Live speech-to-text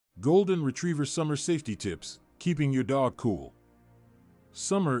Golden Retriever Summer Safety Tips: Keeping your dog cool.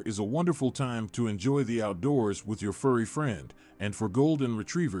 Summer is a wonderful time to enjoy the outdoors with your furry friend, and for Golden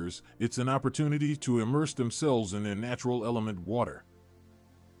Retrievers, it's an opportunity to immerse themselves in their natural element, water.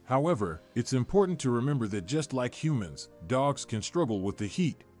 However, it's important to remember that just like humans, dogs can struggle with the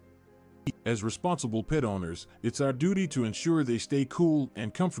heat. As responsible pet owners, it's our duty to ensure they stay cool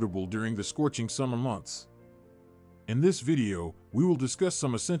and comfortable during the scorching summer months. In this video, we will discuss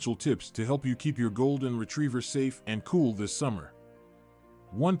some essential tips to help you keep your Golden Retriever safe and cool this summer.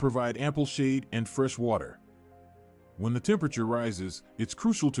 1. Provide ample shade and fresh water. When the temperature rises, it's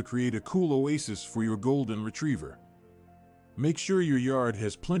crucial to create a cool oasis for your Golden Retriever. Make sure your yard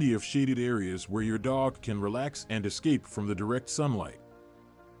has plenty of shaded areas where your dog can relax and escape from the direct sunlight.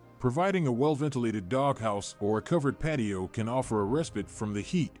 Providing a well-ventilated doghouse or a covered patio can offer a respite from the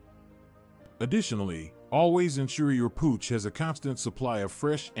heat. Additionally, always ensure your pooch has a constant supply of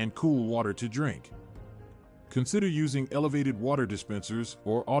fresh and cool water to drink. Consider using elevated water dispensers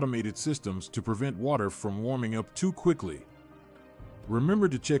or automated systems to prevent water from warming up too quickly. Remember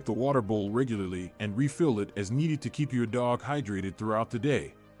to check the water bowl regularly and refill it as needed to keep your dog hydrated throughout the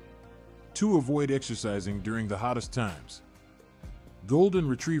day. 2. Avoid exercising during the hottest times. Golden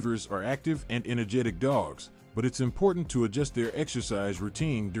Retrievers are active and energetic dogs, but it's important to adjust their exercise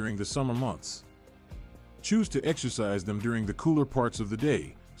routine during the summer months. Choose to exercise them during the cooler parts of the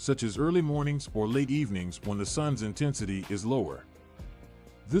day, such as early mornings or late evenings when the sun's intensity is lower.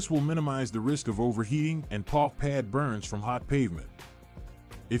 This will minimize the risk of overheating and paw pad burns from hot pavement.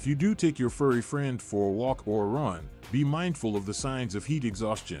 If you do take your furry friend for a walk or a run, be mindful of the signs of heat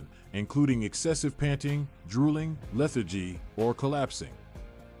exhaustion, including excessive panting, drooling, lethargy, or collapsing.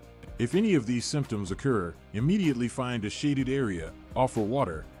 If any of these symptoms occur, immediately find a shaded area, offer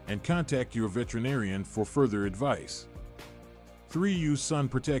water, and contact your veterinarian for further advice. 3. Use sun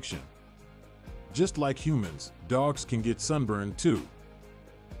protection. Just like humans, dogs can get sunburned too.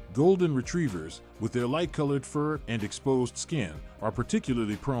 Golden Retrievers, with their light-colored fur and exposed skin, are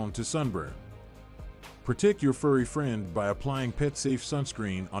particularly prone to sunburn. Protect your furry friend by applying pet-safe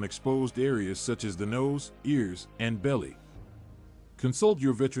sunscreen on exposed areas such as the nose, ears, and belly. Consult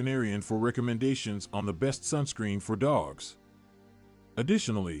your veterinarian for recommendations on the best sunscreen for dogs.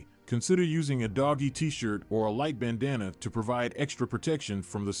 Additionally, consider using a doggy t-shirt or a light bandana to provide extra protection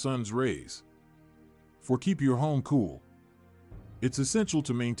from the sun's rays. 4. Keep your home cool. It's essential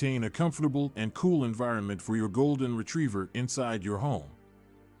to maintain a comfortable and cool environment for your Golden Retriever inside your home.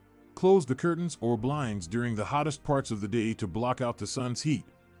 Close the curtains or blinds during the hottest parts of the day to block out the sun's heat.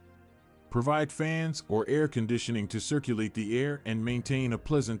 Provide fans or air conditioning to circulate the air and maintain a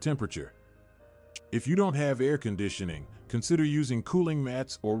pleasant temperature. If you don't have air conditioning, consider using cooling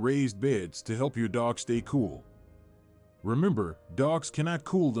mats or raised beds to help your dog stay cool. Remember, dogs cannot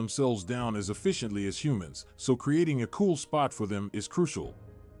cool themselves down as efficiently as humans, so creating a cool spot for them is crucial.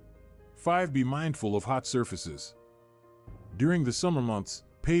 5. Be mindful of hot surfaces. During the summer months,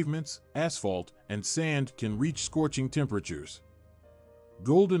 pavements, asphalt, and sand can reach scorching temperatures.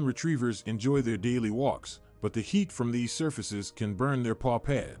 Golden Retrievers enjoy their daily walks, but the heat from these surfaces can burn their paw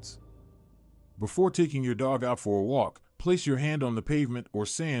pads. Before taking your dog out for a walk, place your hand on the pavement or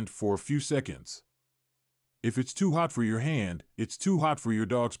sand for a few seconds. If it's too hot for your hand, it's too hot for your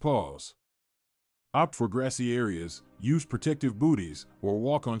dog's paws. Opt for grassy areas, use protective booties, or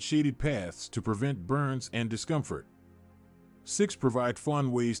walk on shaded paths to prevent burns and discomfort. 6. Provide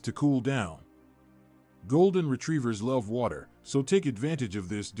fun ways to cool down. Golden Retrievers love water, so take advantage of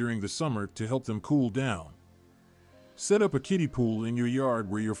this during the summer to help them cool down. Set up a kiddie pool in your yard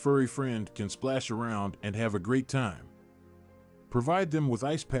where your furry friend can splash around and have a great time. Provide them with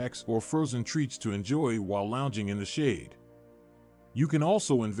ice packs or frozen treats to enjoy while lounging in the shade. You can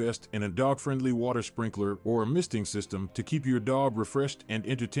also invest in a dog-friendly water sprinkler or a misting system to keep your dog refreshed and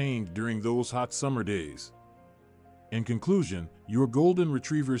entertained during those hot summer days. In conclusion, your Golden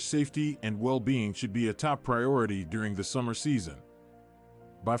Retriever's safety and well-being should be a top priority during the summer season.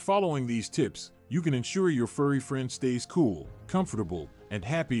 By following these tips, you can ensure your furry friend stays cool, comfortable, and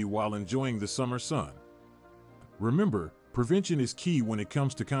happy while enjoying the summer sun. Remember, prevention is key when it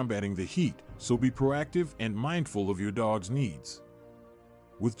comes to combating the heat, so be proactive and mindful of your dog's needs.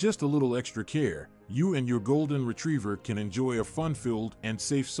 With just a little extra care, you and your Golden Retriever can enjoy a fun-filled and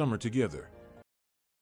safe summer together.